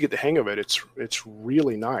 but once you get the hang of it, it's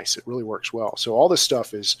really nice. It really works well. So all this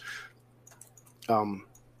stuff is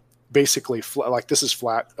basically like, this is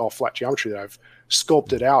all flat geometry that I've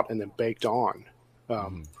sculpted out and then baked on.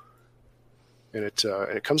 And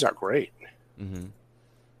it comes out great.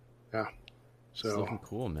 Yeah. So it's looking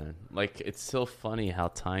cool, man. Like, it's so funny how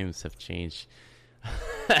times have changed.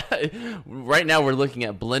 Right now we're looking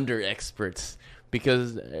at Blender experts,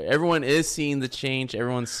 because everyone is seeing the change.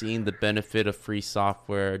 Everyone's seeing the benefit of free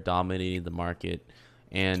software dominating the market,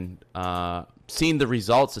 and seeing the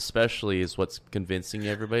results especially is what's convincing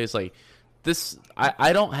everybody. It's like, this,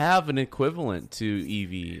 I don't have an equivalent to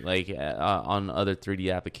Eevee, like, on other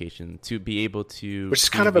 3D applications, to be able to, which is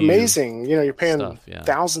kind of amazing. You're paying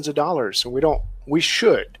thousands of dollars, and we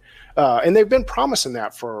should. And they've been promising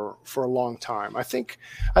that for a long time. I think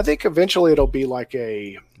eventually it'll be like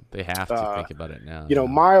they have to think about it now.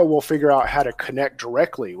 Maya will figure out how to connect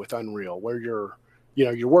directly with Unreal, where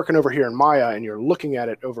you're working over here in Maya and you're looking at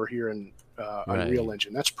it over here in Unreal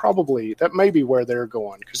Engine. That may be where they're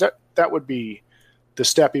going, because that would be the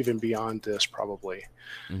step even beyond this, probably.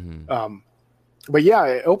 But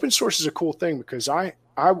yeah, open source is a cool thing, because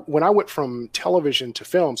when I went from television to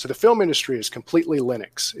film, so the film industry is completely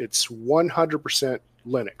Linux. It's 100%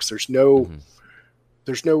 Linux.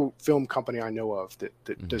 There's no film company I know of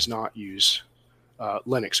that does not use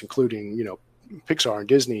Linux, including, Pixar and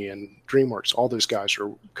Disney and DreamWorks. All those guys are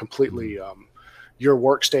completely your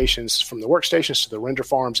workstations, from the workstations to the render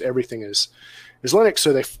farms, everything is Linux.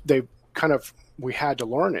 So they kind of, we had to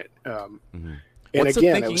learn it. And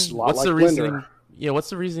again, it was a lot like Blender. Yeah,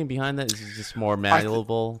 what's the reasoning behind that? Is it just more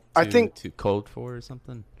malleable to code for or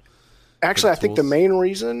something? Actually, I think the main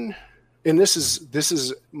reason, and this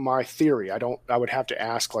is my theory, I would have to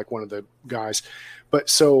ask, like, one of the guys, but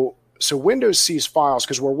so Windows sees files,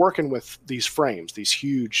 because we're working with these frames, these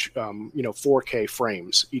huge 4K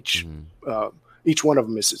frames. Each one of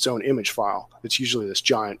them is its own image file. It's usually this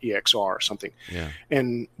giant EXR or something. Yeah.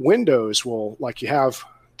 And Windows will, like, you have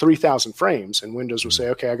 3,000 frames, and Windows will say,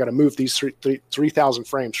 okay, I got to move these 3,000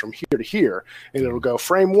 frames from here to here, and it'll go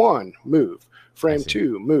frame 1, move, frame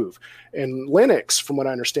 2, move. And Linux, from what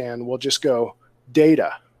I understand, will just go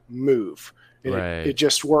data, move. And it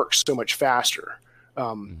just works so much faster.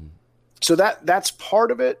 So that's part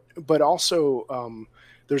of it, but also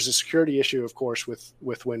there's a security issue, of course,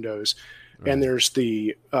 with Windows, and there's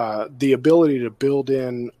the ability to build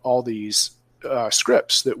in all these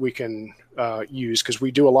scripts that we can use, because we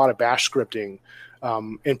do a lot of bash scripting,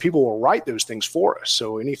 and people will write those things for us.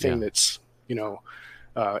 So anything that's,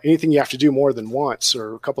 anything you have to do more than once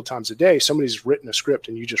or a couple times a day, somebody's written a script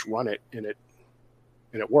and you just run it and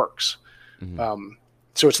it works.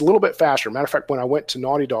 So it's a little bit faster. Matter of fact, when I went to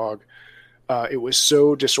Naughty Dog, it was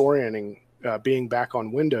so disorienting being back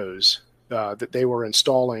on Windows that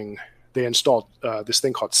they installed this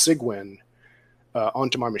thing called Cygwin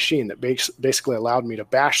onto my machine that basically allowed me to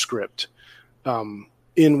bash script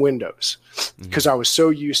in Windows, because I was so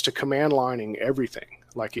used to command lining everything,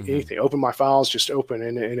 like anything. Open my files, just open,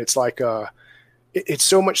 and it's like it's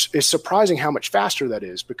surprising how much faster that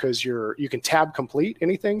is, because you can tab complete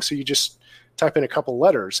anything, so you just type in a couple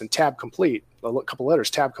letters and tab complete,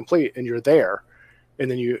 and you're there,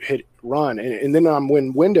 and then you hit run, and then I'm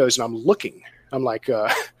in Windows and I'm like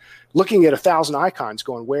looking at 1,000 icons,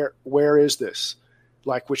 going, where is this?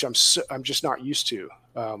 Like, which I'm just not used to.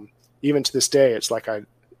 even to this day, it's like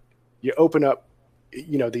you open up,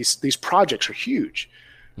 these projects are huge.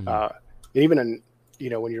 And even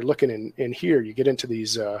when you're looking in here, you get into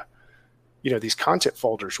these, these content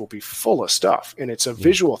folders will be full of stuff, and it's a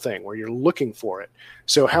visual thing where you're looking for it.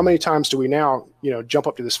 So how many times do we now, jump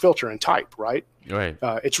up to this filter and type, right? Right.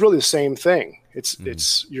 It's really the same thing.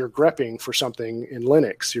 It's you're grepping for something in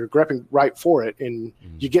Linux. You're grepping right for it, and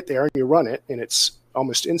you get there and you run it, and it's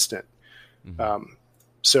almost instant.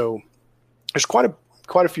 So there's quite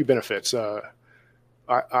a few benefits.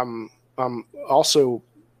 I'm also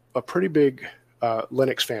a pretty big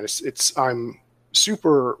Linux fan. I'm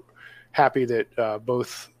super happy that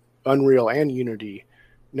both Unreal and Unity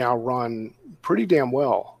now run pretty damn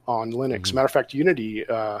well on Linux. Matter of fact, Unity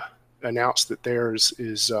announced that theirs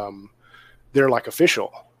is they're like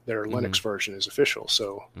official. Their Linux version is official,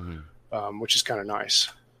 so which is kind of nice.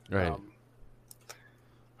 Right.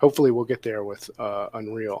 Hopefully, we'll get there with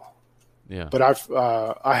Unreal. Yeah. But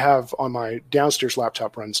I have on my downstairs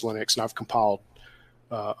laptop runs Linux, and I've compiled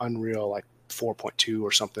Unreal like 4.2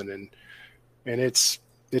 or something, and it's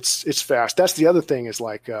fast. That's the other thing is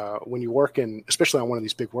like when you work especially on one of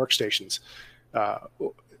these big workstations,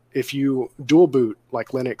 if you dual boot like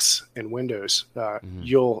Linux and Windows,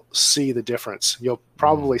 you'll see the difference. You'll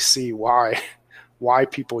probably see why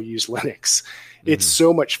people use Linux. It's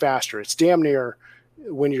so much faster. It's damn near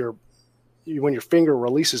when your finger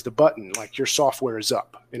releases the button, like your software is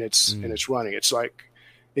up and it's running. It's like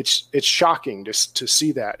it's shocking to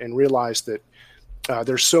see that and realize that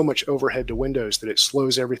there's so much overhead to Windows that it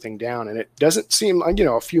slows everything down. And it doesn't seem like,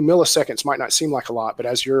 a few milliseconds might not seem like a lot, but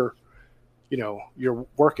as you're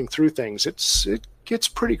working through things, it gets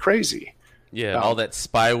pretty crazy. Yeah, all that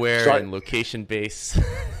spyware and location base.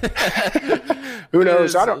 Who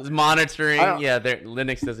knows? I don't monitoring.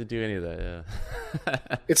 Linux doesn't do any of that.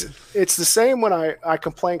 Yeah. It's the same when I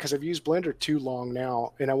complain because I've used Blender too long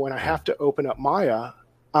now, and when I have to open up Maya,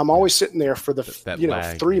 I'm always sitting there for the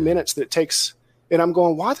lag, 3 minutes that it takes, and I'm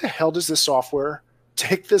going, why the hell does this software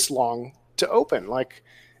take this long to open? Like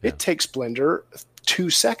it takes Blender 2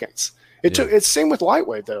 seconds. It's the same with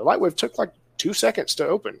Lightwave though. Lightwave took like 2 seconds to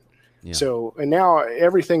open. Yeah. So, and now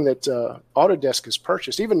everything that Autodesk has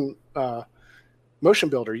purchased, even Motion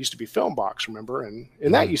Builder used to be Filmbox, remember? And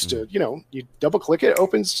that used to, you double click it,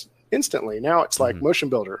 opens instantly. Now it's like Motion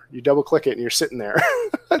Builder. You double click it and you're sitting there.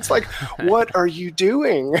 It's like, what are you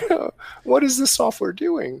doing? What is this software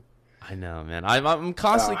doing? I know, man. I'm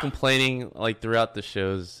constantly complaining, like throughout the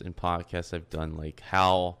shows and podcasts I've done, like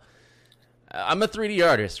how I'm a 3D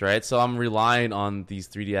artist, right? So I'm relying on these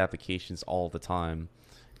 3D applications all the time.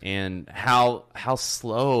 And how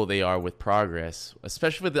slow they are with progress,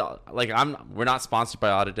 especially with we're not sponsored by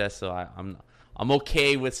Autodesk, so I'm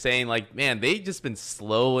okay with saying like, man, they've just been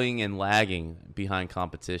slowing and lagging behind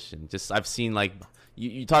competition. Just I've seen like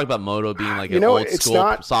you talk about Modo being like an old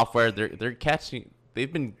school software.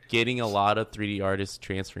 They've been getting a lot of 3D artists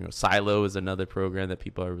transferring. Silo is another program that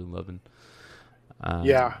people are really loving.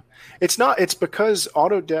 It's because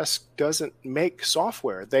Autodesk doesn't make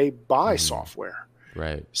software; they buy software.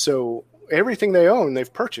 Right. So everything they own,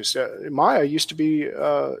 they've purchased. Maya used to be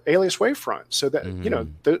Alias Wavefront. So that,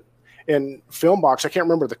 and Filmbox, I can't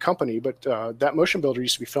remember the company, but that Motion Builder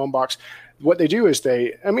used to be Filmbox. What they do is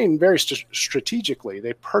very strategically,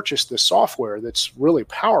 they purchase the software that's really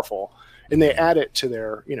powerful and they add it to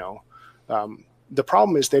their, the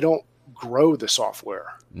problem is they don't grow the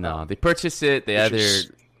software. No, they purchase it. They either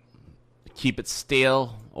keep it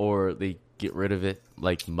stale or they get rid of it,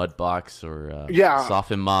 like Mudbox or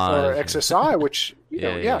Softimage or XSI, which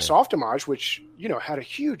Softimage, which had a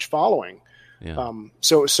huge following. Yeah.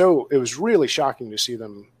 So it was really shocking to see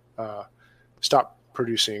them stop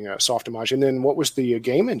producing Softimage. And then what was the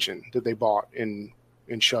game engine that they bought in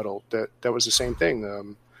Shuttle? That was the same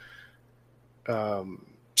thing.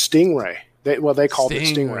 Stingray. They called it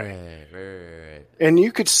Stingray. Right. And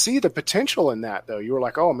you could see the potential in that, though. You were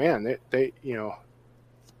like, oh man, they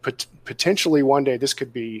potentially one day this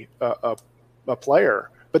could be a player,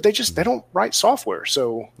 but they don't write software.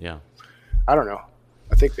 So I don't know.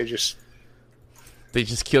 I think they just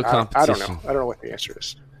kill competition. I don't know what the answer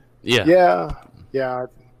is. Yeah. They're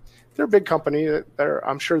a big company.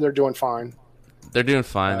 I'm sure they're doing fine. They're doing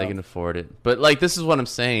fine. They can afford it. But like, this is what I'm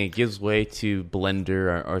saying. It gives way to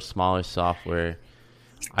Blender or smaller software.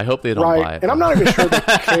 I hope they don't buy it. And I'm not even sure they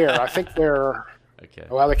care. I think they're okay.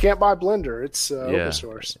 Well, they can't buy Blender. It's open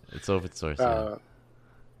source. It's open source.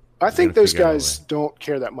 I think those guys don't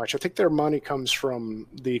care that much. I think their money comes from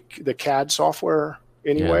the CAD software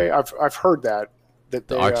anyway. Yeah. I've heard that they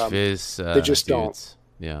ArchViz. They just dudes.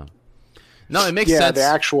 don't. Yeah. No, it makes sense. The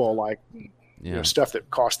actual stuff that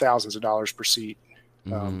costs thousands of dollars per seat.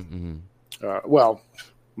 Well,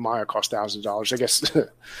 Maya costs thousands of dollars, I guess.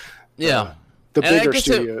 Yeah. The bigger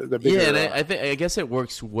studio, I guess it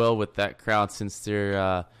works well with that crowd since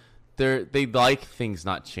they like things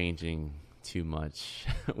not changing too much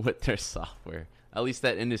with their software. At least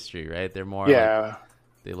that industry, right? They're more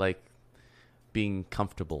they like being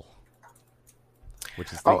comfortable,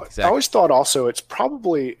 which is I always thought also it's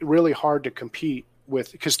probably really hard to compete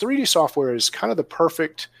with, because 3D software is kind of the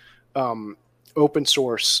perfect open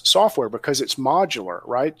source software because it's modular,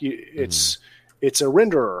 right? It's a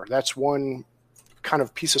renderer. That's one kind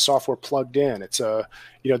of piece of software plugged in. It's the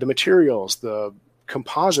materials, the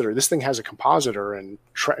compositor. This thing has a compositor and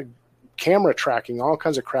camera tracking, all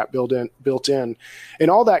kinds of crap built in,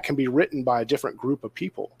 and all that can be written by a different group of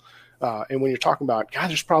people. And when you're talking about, God,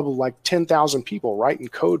 there's probably like 10,000 people writing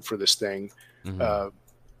code for this thing.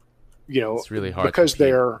 It's really hard because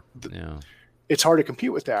it's hard to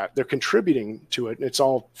compete with that. They're contributing to it. It's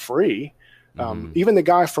all free. Even the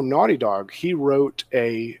guy from Naughty Dog, he wrote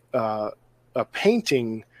a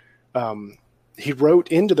painting. He wrote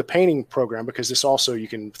into the painting program, because this also you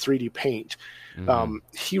can 3D paint.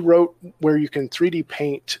 He wrote where you can 3D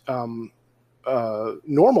paint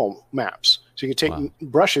normal maps. So you can take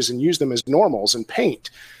brushes and use them as normals and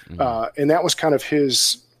paint. And that was kind of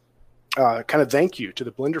his kind of thank you to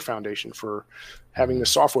the Blender Foundation for having the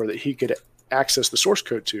software that he could access the source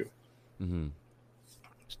code to.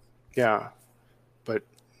 Yeah. But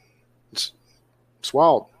it's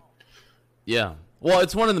wild. Yeah. Well,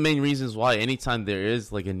 it's one of the main reasons why anytime there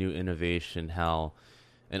is like a new innovation, how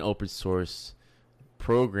an open source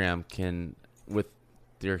program can, with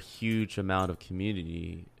their huge amount of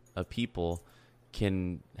community of people,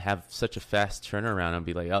 can have such a fast turnaround and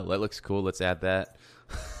be like, oh, that looks cool, let's add that.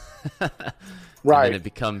 Right. And it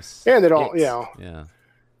becomes, and it all, yeah.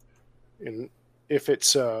 And if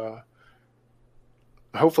it's,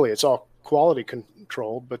 hopefully it's all quality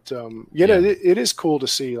controlled, but it is cool to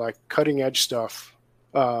see like cutting edge stuff.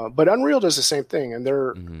 But Unreal does the same thing,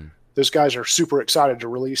 and those guys are super excited to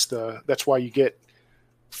release that's why you get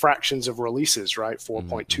fractions of releases, right?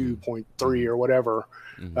 4.2, 0.3 or whatever,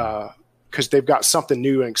 because they've got something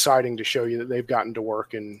new and exciting to show you that they've gotten to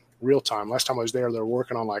work in real time. Last time I was there, they were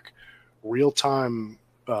working on like real time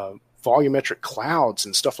volumetric clouds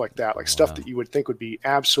and stuff like that, like stuff that you would think would be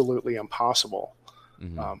absolutely impossible.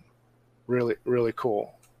 Really, really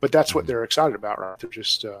cool. But that's what they're excited about, right? They're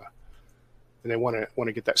just and they want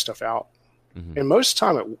to get that stuff out. And most of the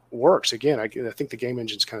time it works. Again, I think the game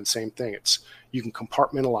engine's kind of the same thing. It's you can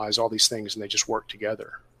compartmentalize all these things and they just work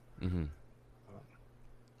together.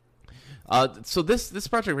 So this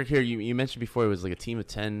project right here, you mentioned before, it was like a team of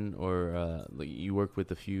 10, or like you work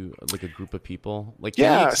with a group of people. Like,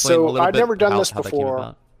 can you explain a little I've bit never done how this that came before.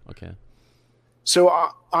 about? Okay. So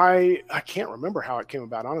I can't remember how it came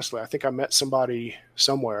about, honestly. I think I met somebody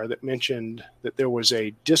somewhere that mentioned that there was a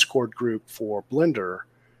Discord group for Blender.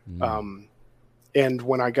 And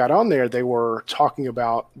when I got on there, they were talking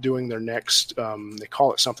about doing their next, they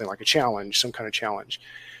call it something like a challenge, some kind of challenge.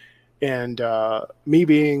 And me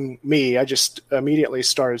being me, I just immediately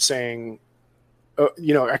started saying,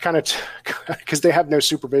 I kind of, because they have no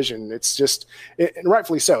supervision. It's just, and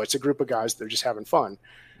rightfully so, it's a group of guys that are just having fun.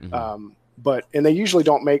 And they usually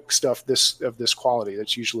don't make stuff of this quality.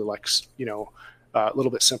 That's usually like, a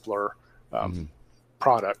little bit simpler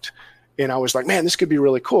product. And I was like, man, this could be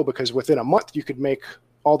really cool, because within a month you could make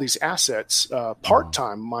all these assets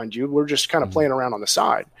part-time, mind you. We're just kind of playing around on the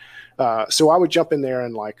side. So I would jump in there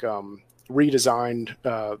and like redesign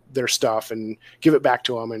their stuff and give it back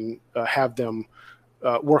to them and have them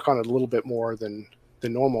work on it a little bit more than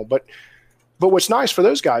normal. But what's nice for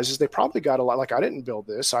those guys is they probably got a lot. Like, I didn't build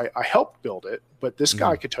this. I helped build it, but this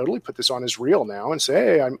guy could totally put this on his reel now and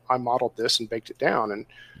say, hey, I modeled this and baked it down.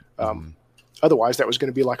 And otherwise that was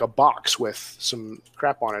going to be like a box with some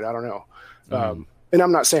crap on it. I don't know. And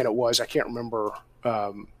I'm not saying it was, I can't remember.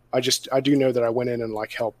 I do know that I went in and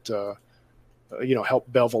like helped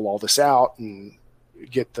bevel all this out and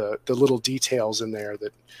get the little details in there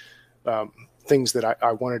that things that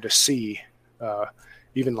I wanted to see,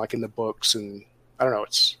 even like in the books. And I don't know,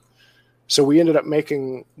 so we ended up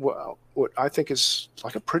making what I think is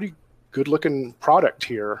like a pretty good looking product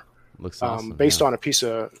here. Looks awesome.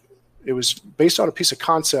 It was based on a piece of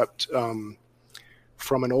concept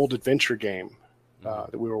from an old adventure game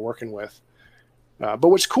that we were working with. But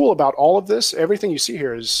what's cool about all of this, everything you see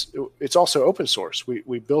here it's also open source.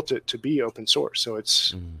 We built it to be open source. So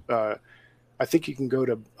it's, I think you can go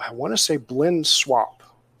to, I want to say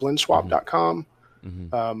blendswap.com.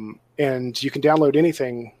 And you can download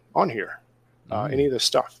anything on here, any of this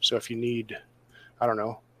stuff. So if you need I don't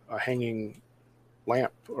know, a hanging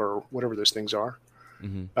lamp or whatever those things are.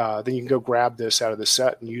 Mm-hmm. Then you can go grab this out of the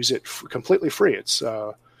set and use it completely free. It's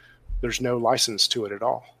there's no license to it at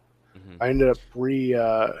all. Mm-hmm. I ended up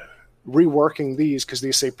reworking these because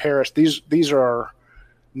they say Paris. These are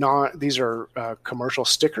commercial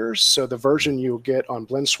stickers. So the version you'll get on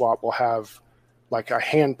BlendSwap will have like a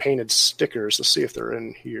hand painted stickers. Let's see if they're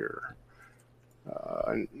in here.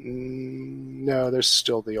 No, there's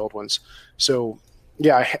still the old ones. So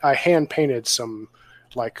yeah, I hand painted some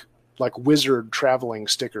like wizard traveling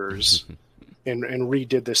stickers and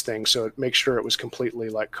redid this thing so it makes sure it was completely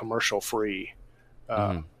like commercial free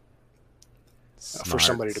for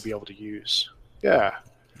somebody to be able to use. Yeah.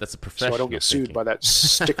 That's a professional. So I don't get sued by that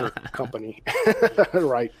sticker company.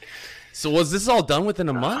 Right. So was this all done within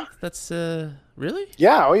a month? That's really?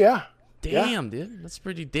 Yeah. Oh yeah. Damn, dude. That's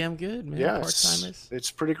pretty damn good, man. Yeah. Part-timers.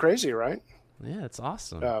 It's pretty crazy, right? Yeah, it's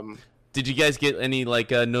awesome. Did you guys get any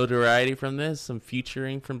like notoriety from this? Some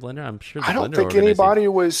featuring from Blender? I'm sure. I don't think anybody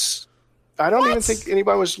was. I don't even think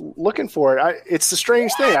anybody was looking for it. It's the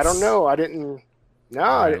strange thing. I don't know. I didn't.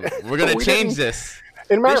 No. We're gonna change this.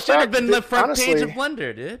 In matter This of should have fact, been the front honestly, page of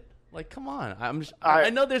Blender, dude. Like, come on. I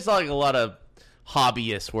know there's like a lot of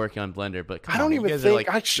hobbyists working on Blender, but come I don't on, even you guys are think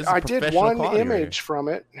like, I did one image right from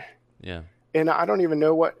it. Yeah. And I don't even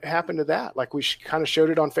know what happened to that. Like we kind of showed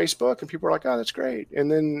it on Facebook and people were like, oh, that's great.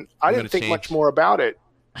 And then I didn't think much more about it.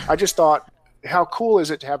 I just thought, how cool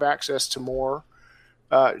is it to have access to more,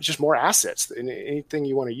 just more assets in anything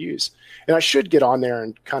you want to use. And I should get on there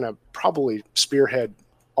and kind of probably spearhead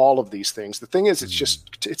all of these things. The thing is,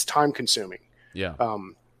 it's time consuming. Yeah.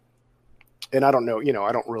 And I don't know,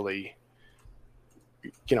 I don't really,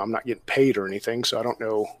 I'm not getting paid or anything. So I don't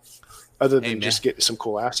know. Other than just getting some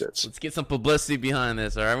cool assets. Let's get some publicity behind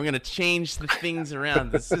this, all right? We're going to change the things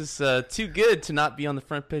around. This is too good to not be on the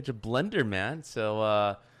front page of Blender, man.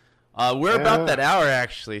 So we're about that hour,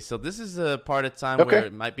 actually. So this is a part of time where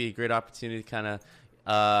it might be a great opportunity to kind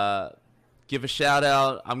of give a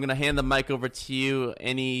shout-out. I'm going to hand the mic over to you.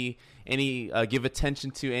 Any give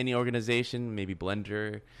attention to any organization, maybe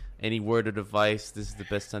Blender, any word of advice. This is the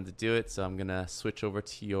best time to do it. So I'm going to switch over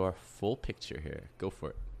to your full picture here. Go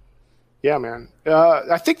for it. Yeah, man.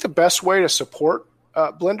 I think the best way to support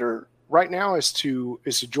Blender right now is to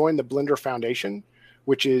join the Blender Foundation,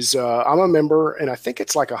 which is I'm a member, and I think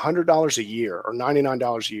it's like $100 a year or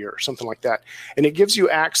 $99 a year or something like that. And it gives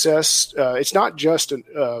you access. It's not just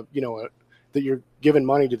that you're giving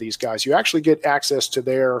money to these guys. You actually get access to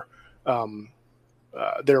their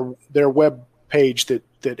web page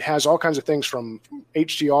that has all kinds of things from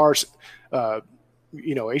HDRs,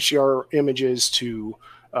 HDR images to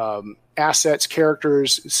assets,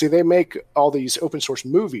 characters. See, they make all these open source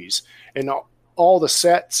movies, and all the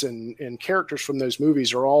sets and characters from those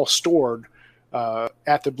movies are all stored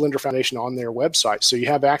at the Blender Foundation on their website. So you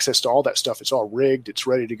have access to all that stuff. It's all rigged. It's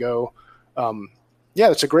ready to go. Yeah,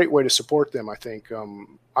 that's a great way to support them, I think.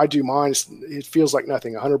 I do mine. It feels like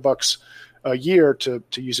nothing, $100 a year to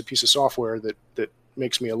use a piece of software that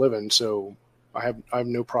makes me a living. So I have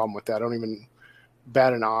no problem with that. I don't even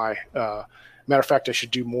bat an eye. Matter of fact, I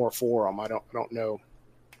should do more for them. I don't know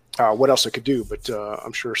what else I could do, but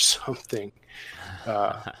I'm sure something.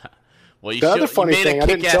 Well, the other funny thing, I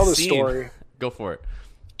didn't tell this story. Go for it,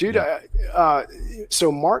 dude. Yeah.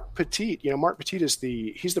 So Mark Petit, Mark Petit is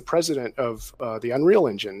he's the president of the Unreal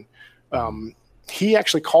Engine. He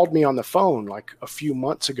actually called me on the phone like a few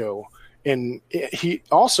months ago, and he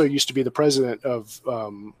also used to be the president of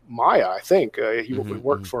Maya. I think he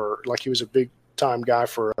worked for, like, he was a big time guy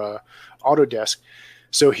for Autodesk.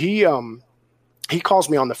 So he calls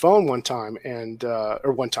me on the phone one time, and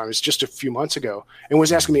it's just a few months ago, and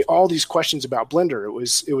was asking me all these questions about Blender.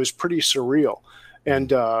 It was pretty surreal,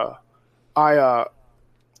 and I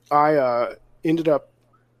ended up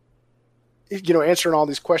answering all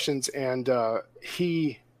these questions, and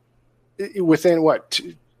within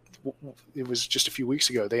it was just a few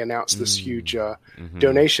weeks ago, they announced this huge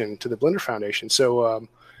donation to the Blender Foundation. So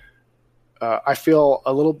I feel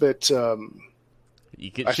a little bit.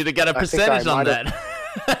 You should have got a percentage on that.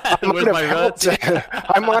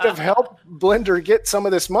 I might have helped Blender get some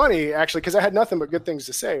of this money, actually, because I had nothing but good things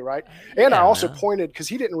to say, right? And I also pointed, because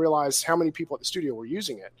he didn't realize how many people at the studio were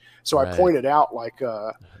using it. So I pointed out, like,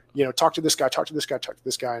 talk to this guy, talk to this guy, talk to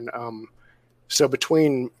this guy. And so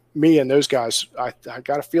between me and those guys, I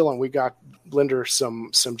got a feeling we got Blender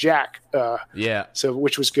some jack. So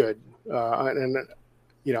which was good.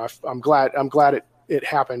 I'm glad it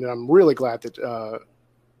happened, and I'm really glad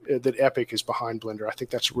that Epic is behind Blender. I think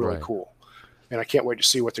that's really cool, and I can't wait to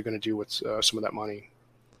see what they're going to do with some of that money.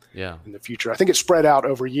 in the future. I think it's spread out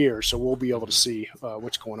over years, so we'll be able to see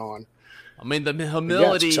what's going on. I mean, the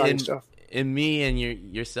humility in me and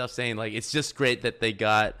yourself saying, like, it's just great that they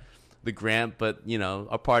got the grant, but, you know,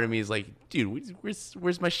 a part of me is like, dude,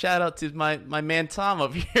 where's my shout out to my man Tom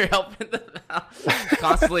over here helping them out,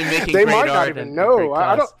 constantly making they great might art. Not even know.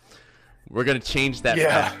 I don't. We're gonna change that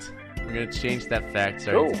fact. We're gonna change that fact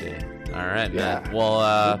starting today. All right, man.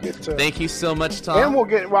 Well, thank you so much, Tom.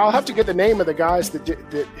 And I'll have to get the name of the guys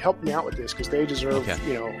that helped me out with this, because they deserve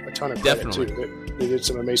a ton of credit too. They did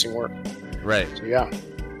some amazing work. Right. So, yeah.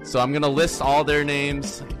 So I'm going to list all their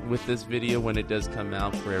names with this video when it does come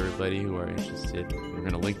out for everybody who are interested. We're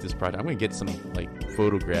going to link this project. I'm going to get some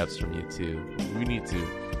photographs from you too.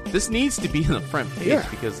 This needs to be in the front page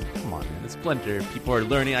because, come on, man, it's Blender. People are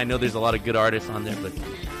learning. I know there's a lot of good artists on there, but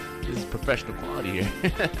this is professional quality here.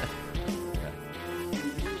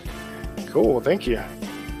 Cool. Thank you.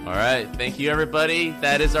 All right. Thank you, everybody.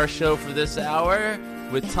 That is our show for this hour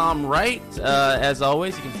with Tom Wright. As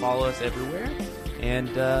always, you can follow us everywhere. And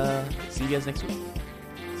see you guys next week.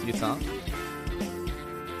 See you, Tom.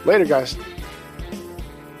 Later, guys.